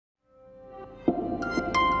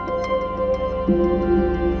All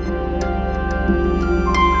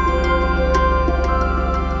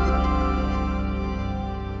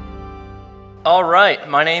right,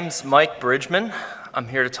 my name's Mike Bridgman. I'm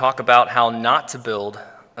here to talk about how not to build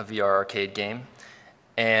a VR arcade game.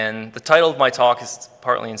 And the title of my talk is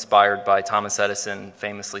partly inspired by Thomas Edison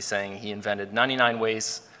famously saying he invented 99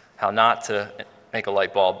 ways how not to make a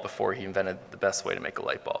light bulb before he invented the best way to make a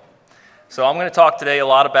light bulb. So I'm going to talk today a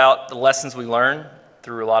lot about the lessons we learned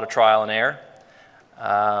through a lot of trial and error.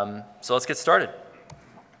 So let's get started.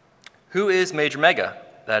 Who is MajorMega?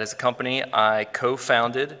 That is a company I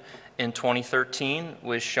co-founded in 2013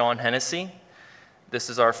 with Sean Hennessy. This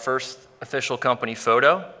is our first official company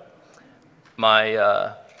photo.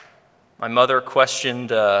 My mother questioned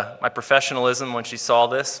my professionalism when she saw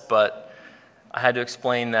this, but I had to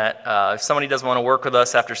explain that if somebody doesn't want to work with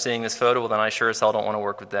us after seeing this photo, well, then I sure as hell don't want to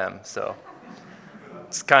work with them. So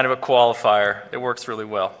it's kind of a qualifier. It works really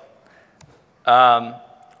well.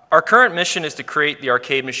 Our current mission is to create the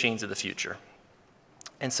arcade machines of the future.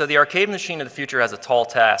 And so the arcade machine of the future has a tall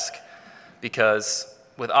task because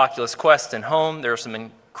with Oculus Quest and home, there are some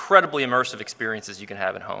incredibly immersive experiences you can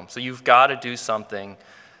have at home. So you've got to do something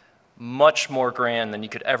much more grand than you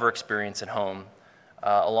could ever experience at home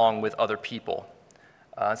along with other people.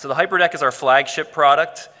 So the Hyperdeck is our flagship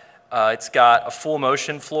product. It's got a full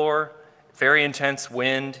motion floor, very intense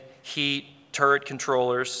wind, heat, turret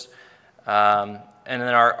controllers. And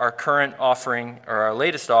then our current offering, or our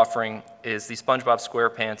latest offering, is the SpongeBob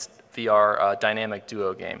SquarePants VR dynamic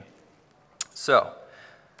duo game. So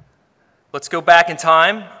let's go back in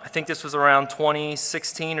time. I think this was around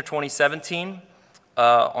 2016 or 2017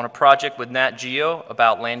 on a project with Nat Geo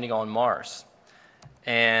about landing on Mars.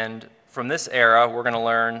 And from this era, we're going to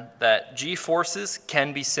learn that G-forces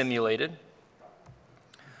can be simulated,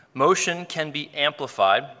 motion can be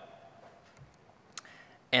amplified,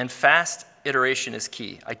 and fast iteration is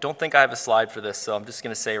key. I don't think I have a slide for this, so I'm just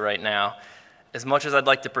going to say right now, as much as I'd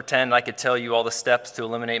like to pretend I could tell you all the steps to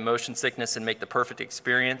eliminate motion sickness and make the perfect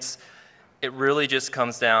experience, it really just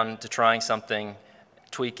comes down to trying something,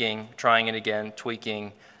 tweaking, trying it again,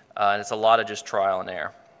 tweaking, and it's a lot of just trial and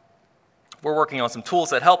error. We're working on some tools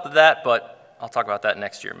that help with that, but I'll talk about that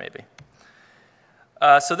next year maybe.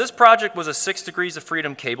 So this project was a 6 degrees of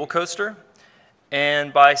freedom cable coaster.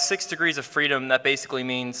 And by 6 degrees of freedom, that basically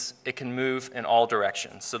means it can move in all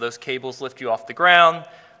directions. So those cables lift you off the ground.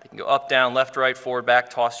 They can go up, down, left, right, forward, back,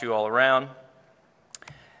 toss you all around.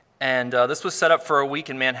 And this was set up for a week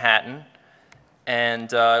in Manhattan.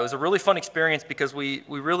 And it was a really fun experience because we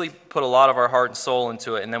really put a lot of our heart and soul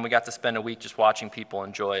into it. And then we got to spend a week just watching people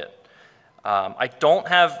enjoy it. I don't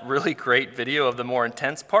have really great video of the more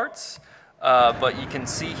intense parts, but you can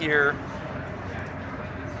see here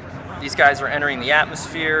these guys are entering the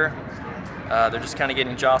atmosphere. They're just kind of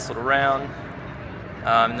getting jostled around.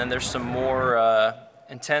 And then there's some more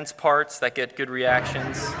intense parts that get good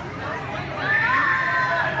reactions.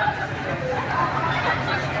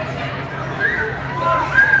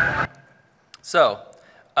 So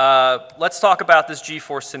let's talk about this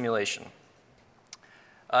G-force simulation.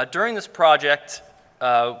 During this project,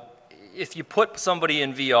 if you put somebody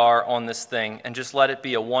in VR on this thing and just let it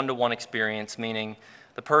be a one-to-one experience, meaning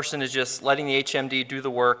the person is just letting the HMD do the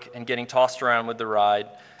work and getting tossed around with the ride,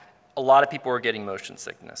 a lot of people are getting motion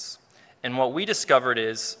sickness. And what we discovered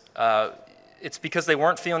is it's because they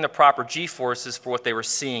weren't feeling the proper G-forces for what they were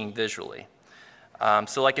seeing visually.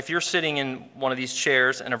 So like if you're sitting in one of these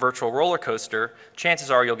chairs in a virtual roller coaster,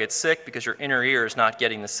 chances are you'll get sick because your inner ear is not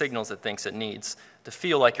getting the signals it thinks it needs to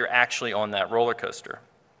feel like you're actually on that roller coaster.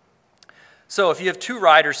 So if you have two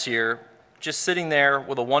riders here, just sitting there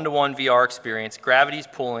with a one-to-one VR experience, gravity's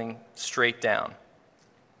pulling straight down.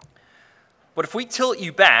 But if we tilt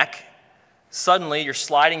you back, suddenly you're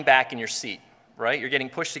sliding back in your seat, right? You're getting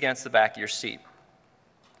pushed against the back of your seat.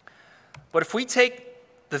 But if we take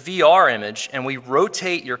the VR image and we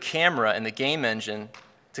rotate your camera and the game engine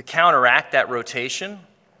to counteract that rotation,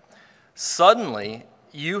 suddenly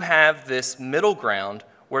you have this middle ground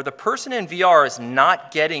where the person in VR is not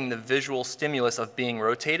getting the visual stimulus of being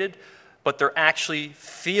rotated, but they're actually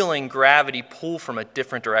feeling gravity pull from a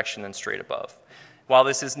different direction than straight above. While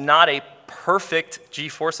this is not a perfect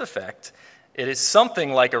G-force effect, it is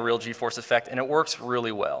something like a real G-force effect, and it works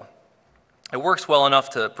really well. It works well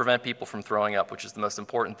enough to prevent people from throwing up, which is the most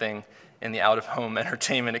important thing in the out-of-home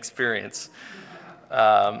entertainment experience.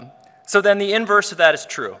 So then the inverse of that is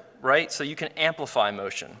true, right? So you can amplify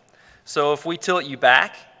motion. So if we tilt you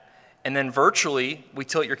back, and then virtually we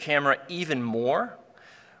tilt your camera even more,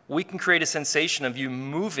 we can create a sensation of you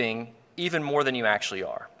moving even more than you actually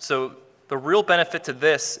are. So the real benefit to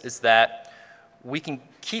this is that we can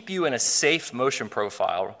keep you in a safe motion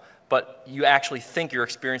profile, but you actually think you're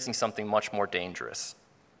experiencing something much more dangerous.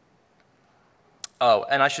 Oh,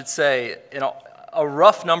 and I should say, a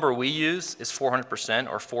rough number we use is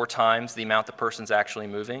 400%, or 4 times the amount the person's actually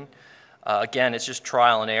moving. Again, it's just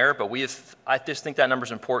trial and error, but I just think that number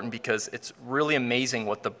is important because it's really amazing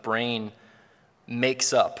what the brain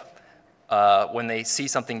makes up when they see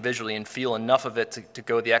something visually and feel enough of it to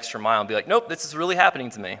go the extra mile and be like, nope, this is really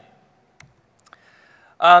happening to me.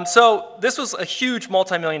 So this was a huge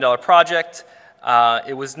multi-million-dollar project.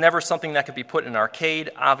 It was never something that could be put in an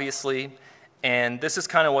arcade, obviously, and this is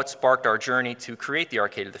kind of what sparked our journey to create the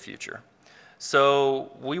arcade of the future.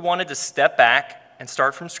 So we wanted to step back and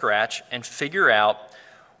start from scratch and figure out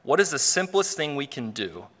what is the simplest thing we can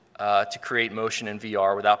do to create motion in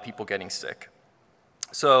VR without people getting sick.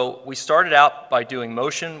 So we started out by doing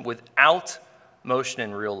motion without motion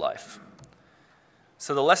in real life.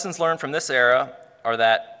 So the lessons learned from this era are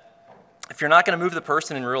that if you're not going to move the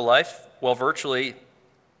person in real life, well, virtually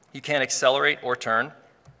you can't accelerate or turn.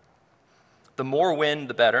 The more wind,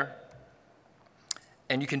 the better.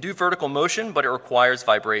 And you can do vertical motion, but it requires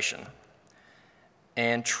vibration.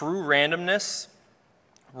 And true randomness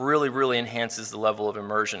really, really enhances the level of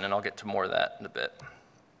immersion, and I'll get to more of that in a bit.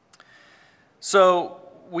 So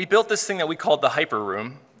we built this thing that we called the Hyper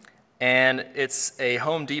Room, and it's a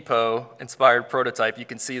Home Depot-inspired prototype. You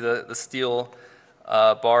can see the steel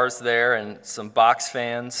bars there and some box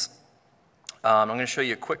fans. I'm going to show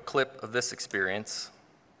you a quick clip of this experience.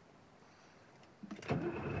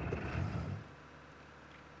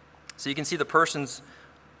 So you can see the person's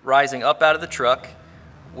rising up out of the truck.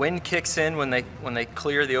 Wind kicks in when they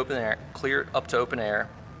clear the open air, clear up to open air.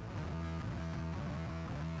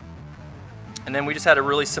 And then we just had a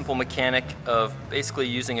really simple mechanic of basically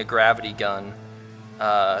using a gravity gun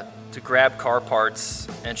to grab car parts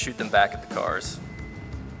and shoot them back at the cars.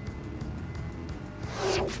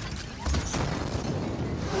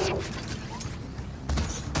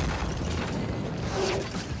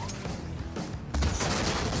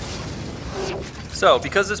 So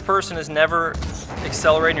because this person is never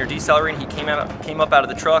accelerating or decelerating, he came up out of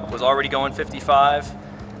the truck, was already going 55.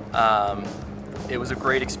 It was a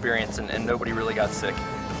great experience, and nobody really got sick.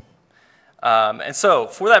 And so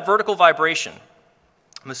for that vertical vibration,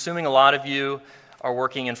 I'm assuming a lot of you are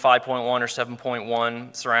working in 5.1 or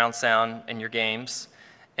 7.1 surround sound in your games.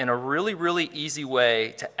 And a really, really easy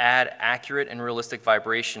way to add accurate and realistic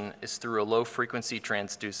vibration is through a low-frequency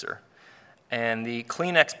transducer. And the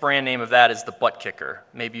Kleenex brand name of that is the Butt Kicker.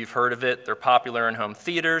 Maybe you've heard of it. They're popular in home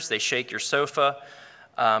theaters. They shake your sofa.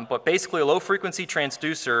 But basically, a low-frequency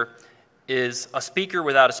transducer is a speaker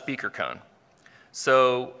without a speaker cone.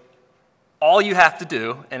 So all you have to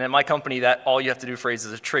do, and at my company, that all you have to do phrase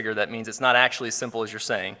is a trigger. That means it's not actually as simple as you're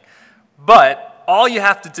saying. But all you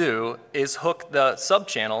have to do is hook the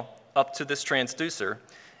sub-channel up to this transducer,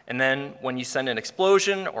 and then when you send an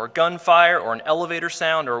explosion or gunfire or an elevator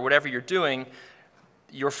sound or whatever you're doing,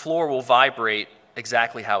 your floor will vibrate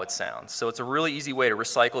exactly how it sounds. So it's a really easy way to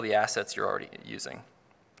recycle the assets you're already using.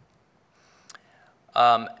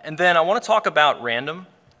 And then I want to talk about random.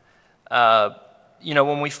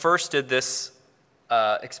 When we first did this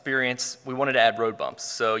experience, we wanted to add road bumps.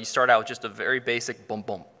 So you start out with just a very basic boom,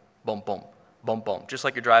 boom, boom, boom, boom, boom, just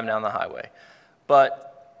like you're driving down the highway.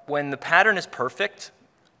 But when the pattern is perfect,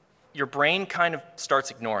 your brain kind of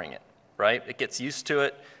starts ignoring it, right? It gets used to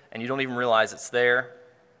it, and you don't even realize it's there.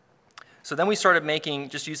 So then we started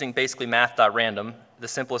just using basically math.random, the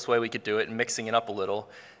simplest way we could do it, and mixing it up a little.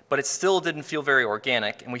 But it still didn't feel very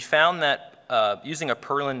organic. And we found that using a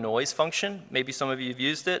Perlin noise function, maybe some of you have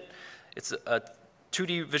used it, it's a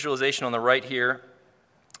 2D visualization on the right here.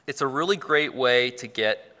 It's a really great way to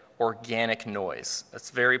get organic noise.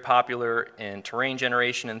 That's very popular in terrain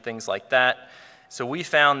generation and things like that. So we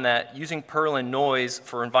found that using Perlin noise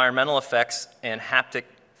for environmental effects and haptic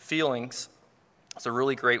feelings is a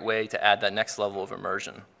really great way to add that next level of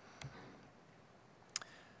immersion.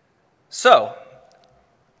 So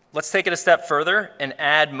let's take it a step further and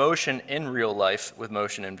add motion in real life with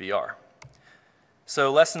motion in VR.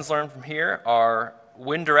 So lessons learned from here are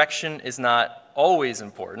wind direction is not always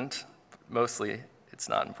important. Mostly it's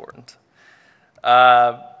not important.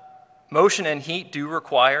 Motion and heat do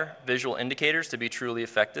require visual indicators to be truly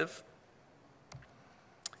effective.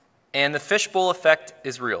 And the fishbowl effect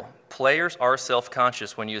is real. Players are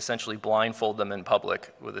self-conscious when you essentially blindfold them in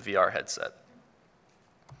public with a VR headset.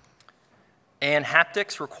 And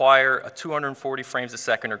haptics require a 240 frames a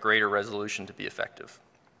second or greater resolution to be effective.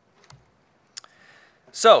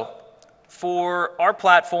 So for our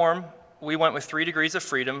platform, we went with 3 degrees of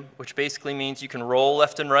freedom, which basically means you can roll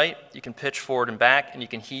left and right, you can pitch forward and back, and you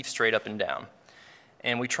can heave straight up and down.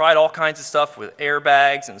 And we tried all kinds of stuff with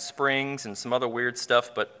airbags and springs and some other weird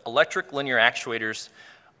stuff, but electric linear actuators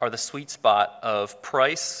are the sweet spot of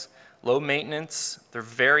price, low maintenance. They're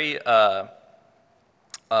very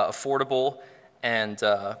affordable, and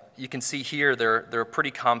you can see here they're a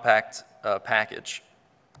pretty compact package.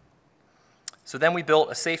 So then we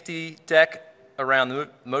built a safety deck around the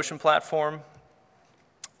motion platform,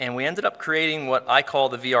 and we ended up creating what I call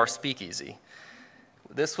the VR speakeasy.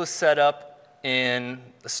 This was set up in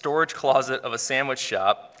the storage closet of a sandwich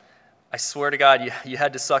shop. I swear to God, you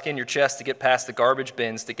had to suck in your chest to get past the garbage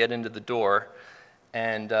bins to get into the door.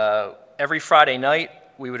 And every Friday night,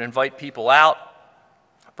 we would invite people out,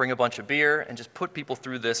 bring a bunch of beer, and just put people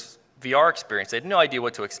through this VR experience. They had no idea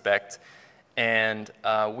what to expect, and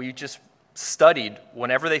we just studied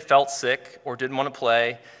whenever they felt sick or didn't want to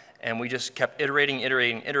play, and we just kept iterating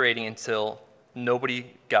until nobody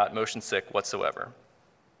got motion sick whatsoever.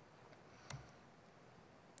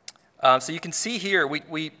 So you can see here,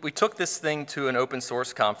 we took this thing to an open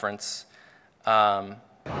source conference, and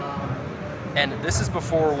this is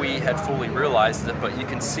before we had fully realized it, but you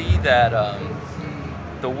can see that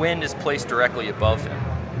the wind is placed directly above him.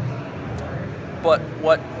 But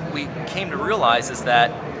what we came to realize is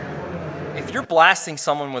that if you're blasting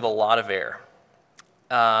someone with a lot of air,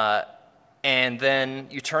 and then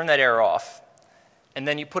you turn that air off, and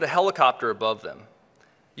then you put a helicopter above them,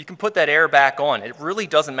 you can put that air back on. It really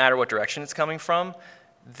doesn't matter what direction it's coming from.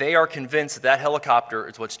 They are convinced that that helicopter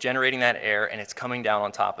is what's generating that air, and it's coming down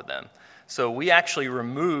on top of them. So we actually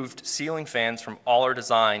removed ceiling fans from all our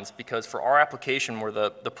designs because for our application where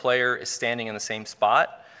the player is standing in the same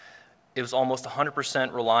spot, it was almost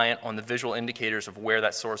 100% reliant on the visual indicators of where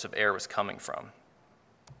that source of air was coming from.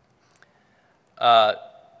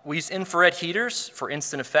 We use infrared heaters for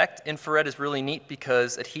instant effect. Infrared is really neat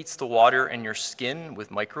because it heats the water in your skin with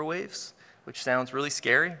microwaves, which sounds really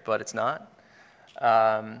scary, but it's not.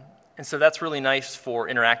 And so that's really nice for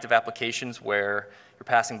interactive applications where you're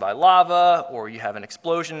passing by lava or you have an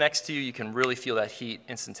explosion next to you. You can really feel that heat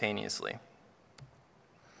instantaneously.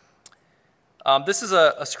 This is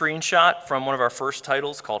a screenshot from one of our first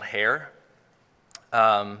titles called Hair.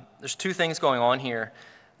 There's 2 things going on here.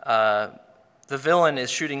 The villain is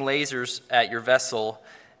shooting lasers at your vessel,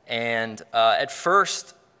 and at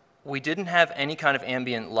first we didn't have any kind of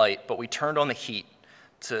ambient light, but we turned on the heat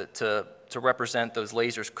to represent those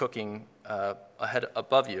lasers cooking ahead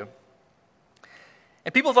above you.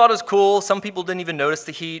 And people thought it was cool. Some people didn't even notice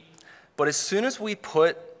the heat, but as soon as we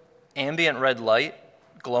put ambient red light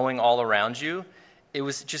glowing all around you, it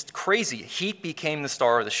was just crazy. Heat became the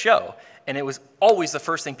star of the show. And it was always the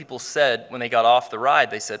first thing people said when they got off the ride.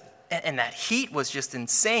 They said, and that heat was just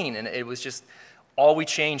insane. And it was just, all we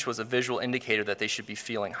changed was a visual indicator that they should be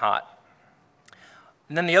feeling hot.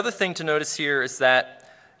 And then the other thing to notice here is that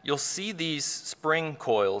you'll see these spring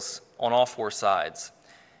coils on all 4 sides.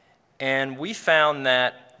 And we found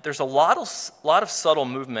that there's a lot of subtle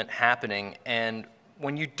movement happening. And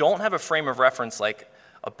when you don't have a frame of reference like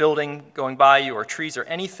a building going by you or trees or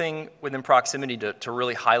anything within proximity to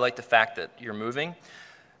really highlight the fact that you're moving,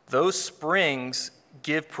 those springs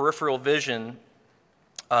give peripheral vision,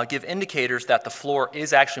 give indicators that the floor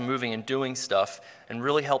is actually moving and doing stuff, and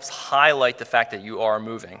really helps highlight the fact that you are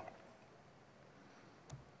moving.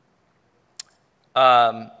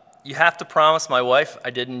 You have to promise my wife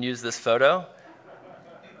I didn't use this photo.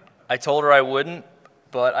 I told her I wouldn't,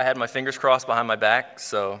 but I had my fingers crossed behind my back,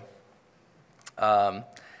 so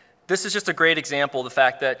this is just a great example of the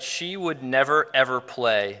fact that she would never, ever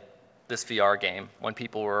play this VR game when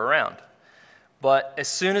people were around. But as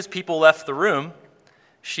soon as people left the room,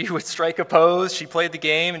 she would strike a pose, she played the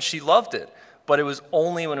game, and she loved it. But it was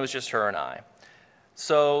only when it was just her and I.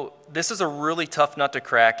 So this is a really tough nut to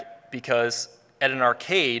crack because at an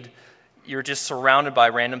arcade, you're just surrounded by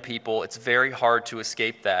random people. It's very hard to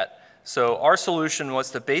escape that. So our solution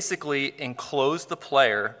was to basically enclose the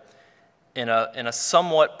player in a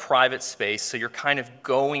somewhat private space, so you're kind of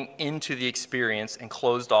going into the experience and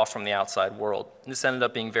closed off from the outside world. And this ended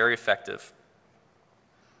up being very effective.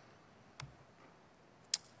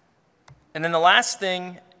 And then the last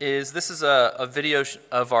thing is this is a video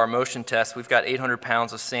of our motion test. We've got 800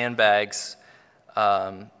 pounds of sandbags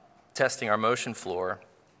testing our motion floor.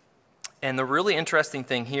 And the really interesting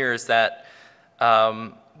thing here is that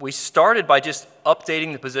we started by just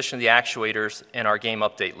updating the position of the actuators in our game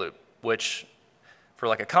update loop, which for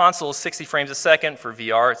like a console is 60 frames a second. For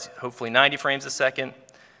VR, it's hopefully 90 frames a second.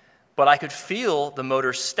 But I could feel the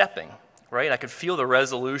motor stepping, right? I could feel the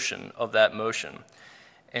resolution of that motion.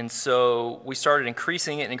 And so we started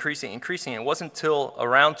increasing it and increasing it and increasing it. It wasn't until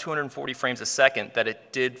around 240 frames a second that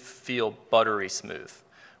it did feel buttery smooth,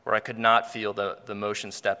 where I could not feel the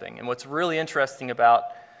motion stepping. And what's really interesting about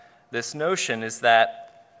this notion is that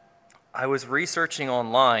I was researching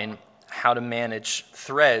online how to manage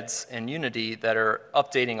threads in Unity that are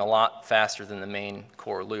updating a lot faster than the main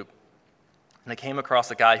core loop. And I came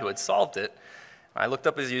across a guy who had solved it. I looked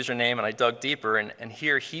up his username and I dug deeper, and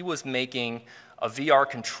here he was making a VR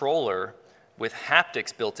controller with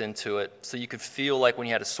haptics built into it, so you could feel like when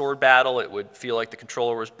you had a sword battle, it would feel like the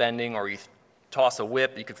controller was bending, or you toss a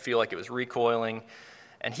whip, you could feel like it was recoiling.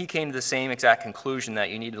 And he came to the same exact conclusion, that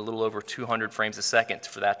you needed a little over 200 frames a second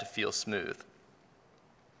for that to feel smooth.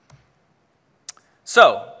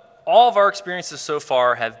 So, all of our experiences so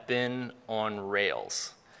far have been on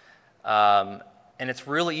Rails. And it's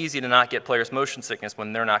really easy to not get players motion sickness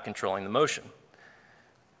when they're not controlling the motion.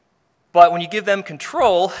 But when you give them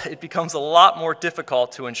control, it becomes a lot more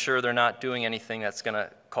difficult to ensure they're not doing anything that's going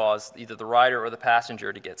to cause either the rider or the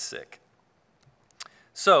passenger to get sick.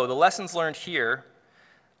 So the lessons learned here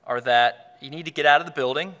are that you need to get out of the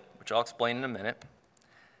building, which I'll explain in a minute.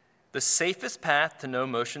 The safest path to no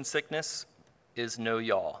motion sickness is no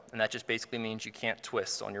yaw, and that just basically means you can't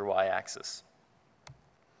twist on your y-axis.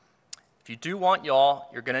 If you do want yaw,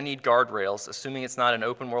 you're going to need guardrails, assuming it's not an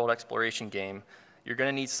open world exploration game. You're going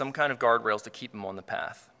to need some kind of guardrails to keep them on the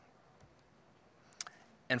path.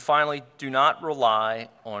 And finally, do not rely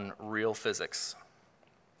on real physics.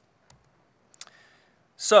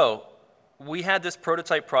 So we had this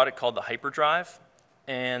prototype product called the Hyperdrive,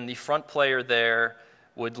 and the front player there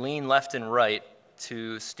would lean left and right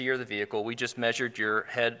to steer the vehicle. We just measured your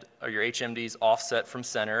head or your HMD's offset from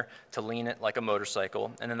center to lean it like a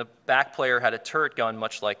motorcycle, and then the back player had a turret gun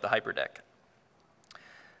much like the Hyperdeck.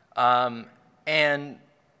 And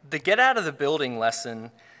the get out of the building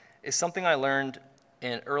lesson is something I learned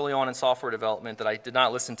early on in software development that I did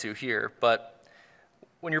not listen to here, but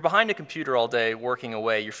when you're behind a computer all day working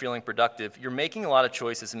away, you're feeling productive, you're making a lot of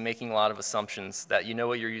choices and making a lot of assumptions that you know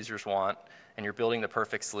what your users want, and you're building the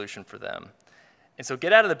perfect solution for them. And so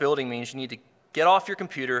get out of the building means you need to get off your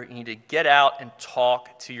computer, you need to get out and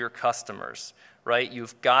talk to your customers, right?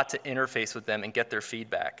 You've got to interface with them and get their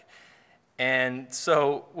feedback. And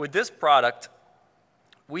so with this product,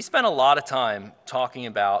 we spent a lot of time talking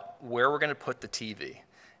about where we're going to put the TV.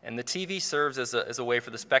 And the TV serves as a way for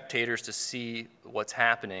the spectators to see what's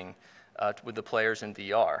happening with the players in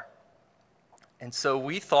VR. And so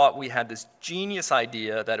we thought we had this genius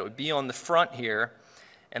idea that it would be on the front here,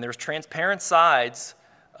 and there's transparent sides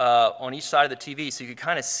on each side of the TV, so you could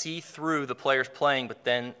kind of see through the players playing, but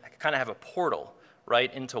then kind of have a portal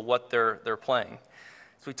right into what they're playing.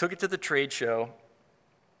 So we took it to the trade show.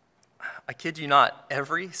 I kid you not,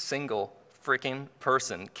 every single freaking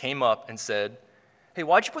person came up and said, "Hey,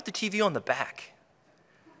 why'd you put the TV on the back?"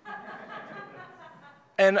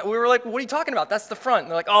 And we were like, "What are you talking about? That's the front."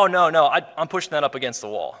 And they're like, "Oh, no, I'm pushing that up against the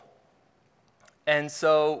wall." And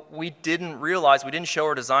so we didn't realize, we didn't show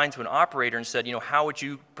our design to an operator and said, how would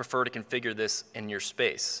you prefer to configure this in your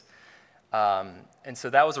space? And so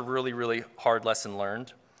that was a really, really hard lesson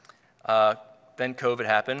learned. Then COVID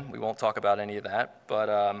happened. We won't talk about any of that.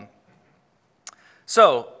 But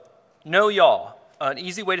so no yaw. An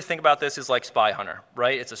easy way to think about this is like Spy Hunter,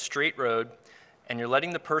 right? It's a straight road, and you're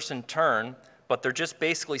letting the person turn, but they're just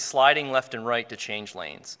basically sliding left and right to change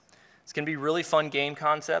lanes. It's going to be a really fun game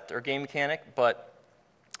concept or game mechanic, but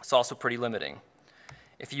it's also pretty limiting.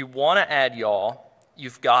 If you want to add yaw,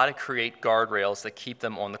 you've got to create guardrails that keep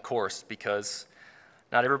them on the course, because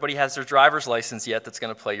not everybody has their driver's license yet that's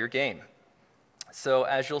going to play your game. So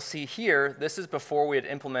as you'll see here, this is before we had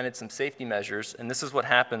implemented some safety measures, and this is what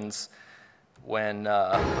happens when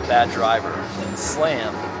a bad driver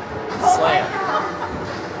slam,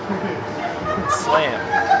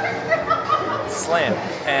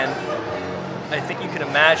 and I think you can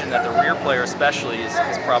imagine that the rear player especially is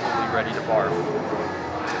probably ready to barf.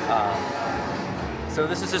 So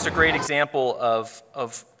this is just a great example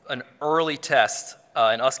of an early test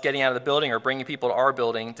and us getting out of the building or bringing people to our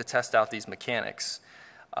building to test out these mechanics.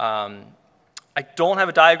 I don't have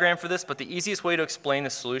a diagram for this, but the easiest way to explain the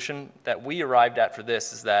solution that we arrived at for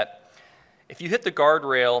this is that if you hit the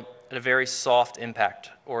guardrail at a very soft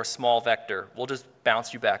impact or a small vector, we'll just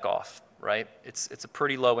bounce you back off, right? It's a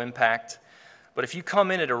pretty low impact. But if you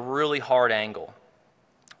come in at a really hard angle,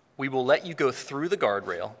 we will let you go through the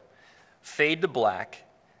guardrail, fade to black,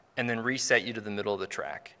 and then reset you to the middle of the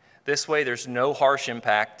track. This way, there's no harsh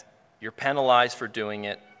impact, you're penalized for doing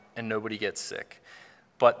it, and nobody gets sick.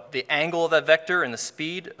 But the angle of that vector and the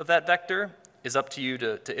speed of that vector is up to you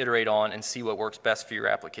to iterate on and see what works best for your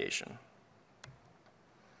application.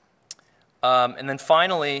 And then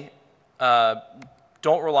finally,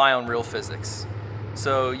 don't rely on real physics.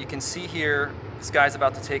 So you can see here, this guy's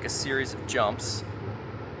about to take a series of jumps.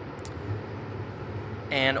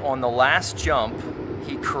 And on the last jump,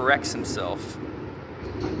 he corrects himself.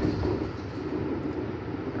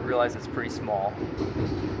 I realize it's pretty small.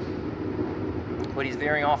 But he's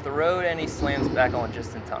veering off the road and he slams back on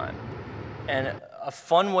just in time. And a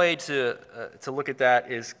fun way to look at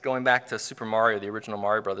that is going back to Super Mario, the original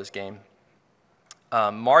Mario Brothers game.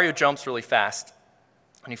 Mario jumps really fast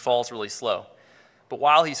and he falls really slow. But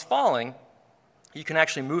while he's falling, you can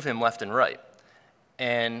actually move him left and right.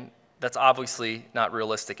 And that's obviously not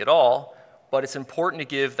realistic at all, but it's important to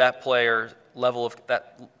give that player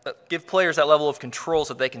give players that level of control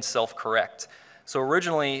so that they can self-correct. So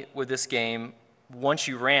originally with this game, once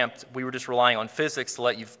you ramped, we were just relying on physics to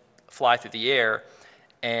let you fly through the air,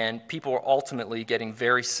 and people are ultimately getting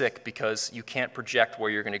very sick because you can't project where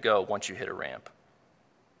you're going to go once you hit a ramp.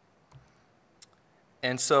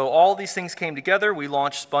 And so all these things came together. We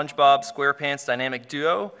launched SpongeBob SquarePants Dynamic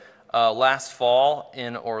Duo last fall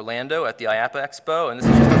in Orlando at the IAPA Expo, and this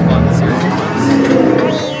is just a fun series of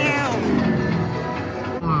clips.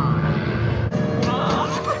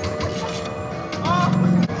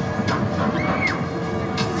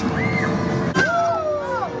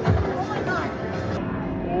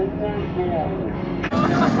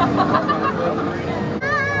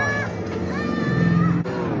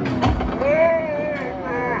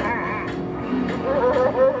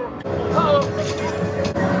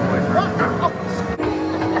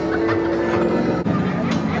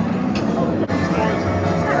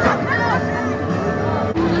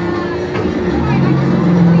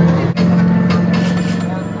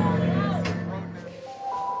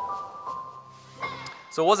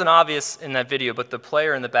 So it wasn't obvious in that video, but the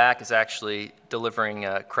player in the back is actually delivering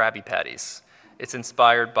Krabby Patties. It's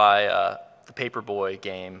inspired by the Paperboy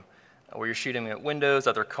game, where you're shooting at windows,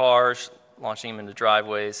 other cars, launching them into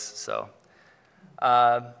driveways. So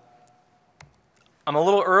I'm a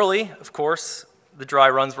little early, of course. The dry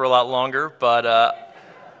runs were a lot longer, but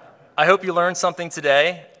I hope you learned something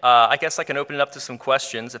today. I guess I can open it up to some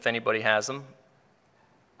questions if anybody has them.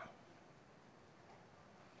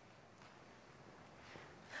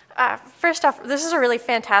 First off, this is a really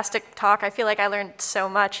fantastic talk. I feel like I learned so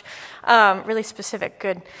much, really specific,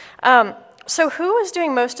 good. So who was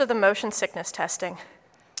doing most of the motion sickness testing?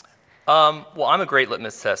 Well, I'm a great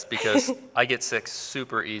litmus test because I get sick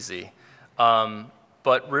super easy.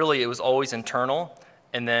 But really, it was always internal,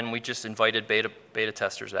 and then we just invited beta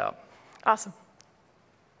testers out. Awesome.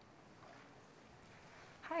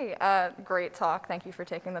 Hi, great talk. Thank you for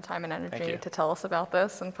taking the time and Thank energy you. to tell us about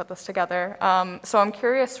this and put this together. So I'm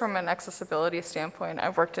curious from an accessibility standpoint.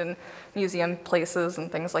 I've worked in museum places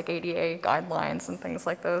and things like ADA guidelines and things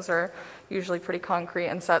like those are usually pretty concrete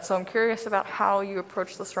and set. So I'm curious about how you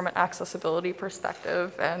approach this from an accessibility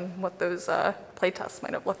perspective and what those play tests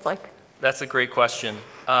might have looked like. That's a great question.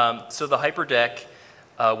 So the Hyperdeck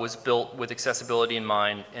was built with accessibility in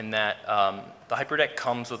mind in that the Hyperdeck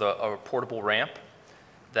comes with a portable ramp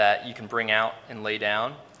that you can bring out and lay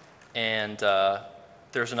down, and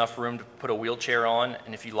there's enough room to put a wheelchair on,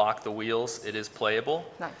 and if you lock the wheels, it is playable.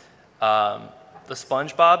 Nice. The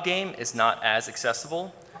SpongeBob game is not as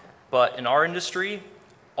accessible, but in our industry,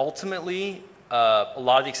 ultimately, a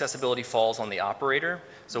lot of the accessibility falls on the operator,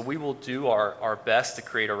 so we will do our best to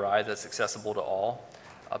create a ride that's accessible to all,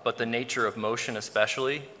 but the nature of motion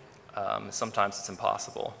especially, sometimes it's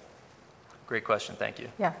impossible. Great question, thank you.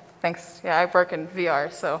 Yeah, thanks. Yeah, I work in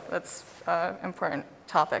VR, so that's an important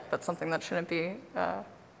topic, but something that shouldn't be,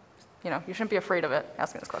 you shouldn't be afraid of it,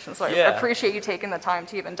 asking this question. So I appreciate you taking the time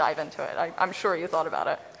to even dive into it. I'm sure you thought about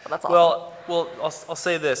it, but that's awesome. Well, I'll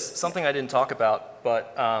say this, something I didn't talk about,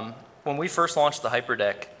 but when we first launched the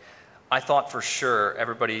Hyperdeck, I thought for sure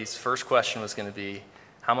everybody's first question was going to be,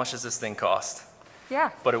 how much does this thing cost? Yeah.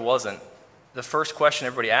 But it wasn't. The first question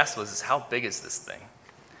everybody asked was, how big is this thing?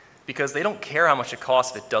 Because they don't care how much it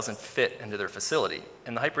costs if it doesn't fit into their facility.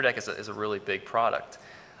 And the Hyperdeck is a really big product.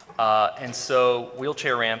 And so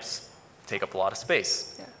wheelchair ramps take up a lot of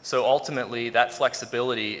space. Yeah. So ultimately, that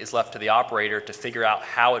flexibility is left to the operator to figure out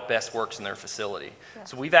how it best works in their facility. Yeah.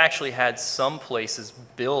 So we've actually had some places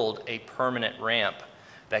build a permanent ramp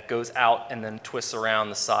that goes out and then twists around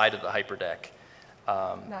the side of the Hyperdeck.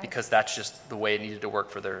 Nice. Because that's just the way it needed to work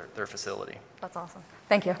for their facility. That's awesome.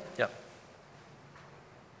 Thank you. Yep.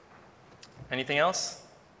 Anything else?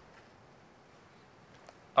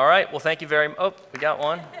 All right, well, thank you very much. Oh, we got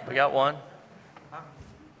one. We got one.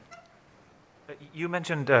 You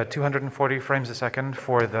mentioned 240 frames a second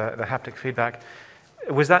for the haptic feedback.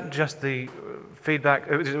 Was that just the feedback?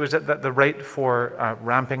 Was it the rate for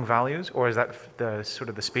ramping values, or is that the sort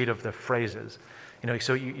of the speed of the phrases?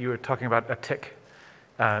 So you were talking about a tick,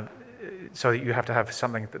 so that you have to have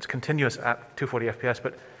something that's continuous at 240 FPS.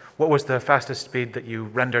 But what was the fastest speed that you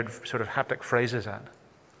rendered sort of haptic phrases at?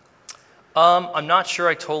 I'm not sure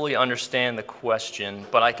I totally understand the question,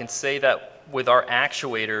 but I can say that with our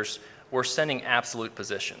actuators, we're sending absolute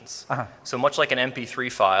positions. So much like an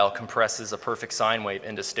MP3 file compresses a perfect sine wave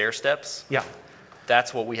into stair steps, Yeah.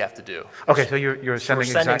 that's what we have to do. Okay, so you're sending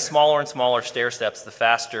We're sending smaller and smaller stair steps, the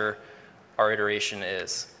faster our iteration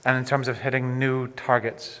is. And in terms of hitting new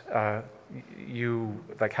targets,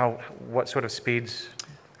 what sort of speeds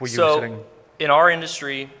were you setting? So in our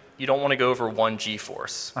industry, you don't want to go over 1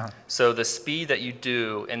 G-force. So the speed that you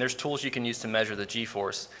do, and there's tools you can use to measure the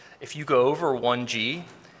G-force, if you go over 1 G,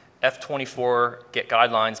 F24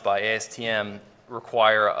 guidelines by ASTM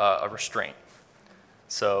require a restraint.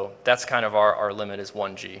 So that's kind of our limit is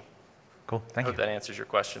 1 G. Cool, thank I you. hope that answers your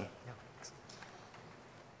question.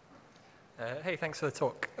 Hey, thanks for the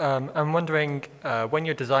talk. I'm wondering, when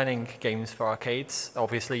you're designing games for arcades,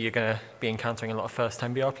 obviously you're going to be encountering a lot of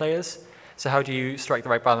first-time VR players. So how do you strike the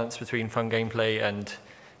right balance between fun gameplay and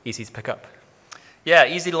easy to pick up? Yeah,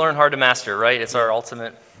 easy to learn, hard to master, right? It's our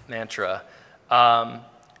ultimate mantra.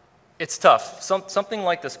 It's tough. Something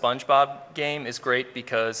like the SpongeBob game is great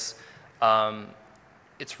because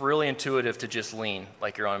it's really intuitive to just lean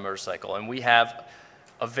like you're on a motorcycle. And we have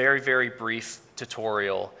a very, very brief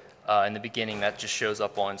tutorial in the beginning that just shows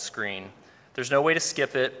up on screen. There's no way to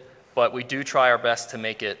skip it, but we do try our best to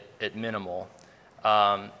make it minimal.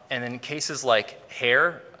 And in cases like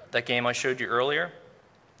Hair, that game I showed you earlier,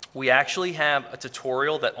 we actually have a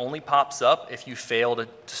tutorial that only pops up if you fail to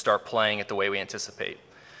start playing it the way we anticipate.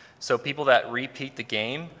 So people that repeat the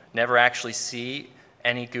game never actually see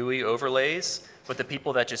any GUI overlays, but the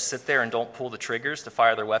people that just sit there and don't pull the triggers to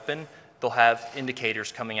fire their weapon, they'll have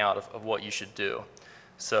indicators coming out of what you should do.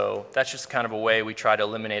 So that's just kind of a way we try to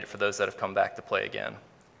eliminate it for those that have come back to play again.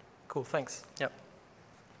 Cool, thanks. Yep.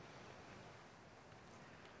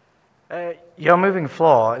 Your moving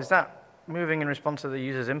floor, is that moving in response to the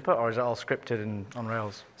user's input, or is it all scripted and on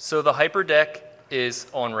Rails? So the hyperdeck is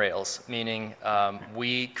on Rails, meaning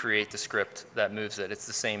we create the script that moves it. It's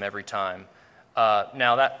the same every time.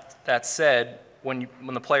 Now that said, when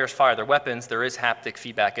the players fire their weapons, there is haptic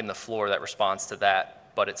feedback in the floor that responds to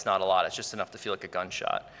that, but it's not a lot. It's just enough to feel like a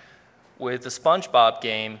gunshot. With the SpongeBob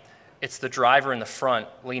game, it's the driver in the front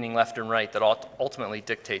leaning left and right that ultimately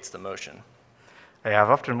dictates the motion. Yeah, I've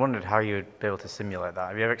often wondered how you'd be able to simulate that.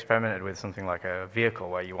 Have you ever experimented with something like a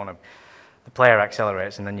vehicle where the player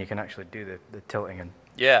accelerates and then you can actually do the tilting and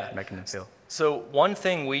making them feel? So one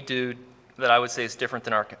thing we do that I would say is different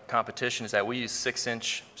than our competition is that we use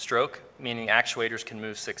 6-inch stroke, meaning actuators can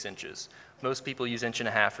move 6 inches. Most people use 1.5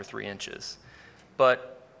 inches or 3 inches.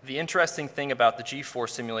 But the interesting thing about the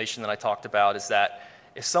G-force simulation that I talked about is that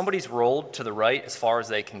if somebody's rolled to the right as far as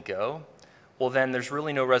they can go, well then there's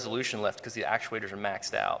really no resolution left because the actuators are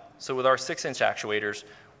maxed out. So with our 6-inch actuators,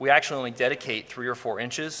 we actually only dedicate 3 or 4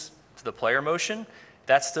 inches to the player motion.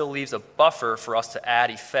 That still leaves a buffer for us to add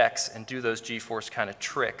effects and do those G-force kind of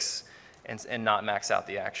tricks and not max out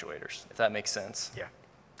the actuators, if that makes sense. Yeah.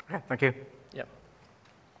 Okay, thank you. Yep.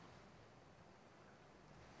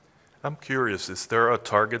 I'm curious, is there a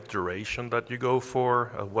target duration that you go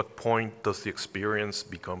for? At what point does the experience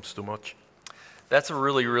becomes too much? That's a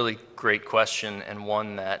really, really great question and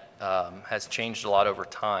one that has changed a lot over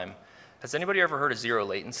time. Has anybody ever heard of zero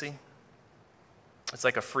latency? It's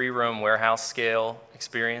like a free roam warehouse scale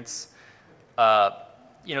experience.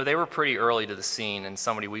 They were pretty early to the scene and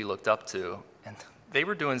somebody we looked up to. And they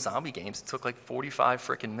were doing zombie games. It took like 45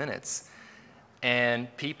 freaking minutes.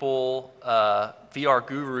 And people, VR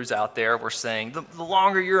gurus out there were saying, the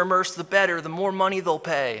longer you're immersed, the better, the more money they'll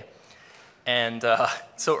pay. And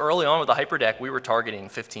so early on with the hyperdeck, we were targeting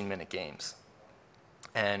 15-minute games.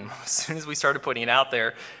 And as soon as we started putting it out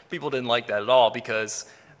there, people didn't like that at all because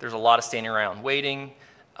there's a lot of standing around waiting.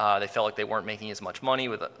 They felt like they weren't making as much money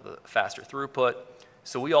with the faster throughput.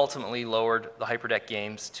 So we ultimately lowered the hyperdeck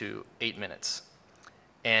games to 8 minutes.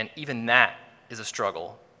 And even that is a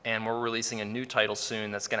struggle. And we're releasing a new title soon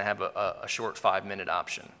that's going to have a short 5-minute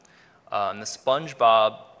option. The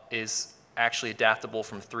SpongeBob is actually adaptable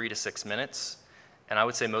from 3 to 6 minutes. And I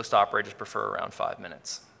would say most operators prefer around 5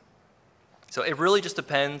 minutes. So it really just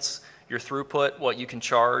depends your throughput, what you can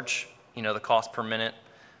charge, the cost per minute.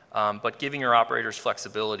 But giving your operators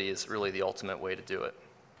flexibility is really the ultimate way to do it.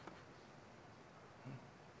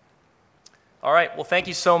 All right, well, thank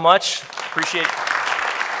you so much. Appreciate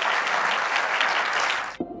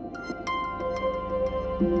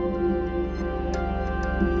it.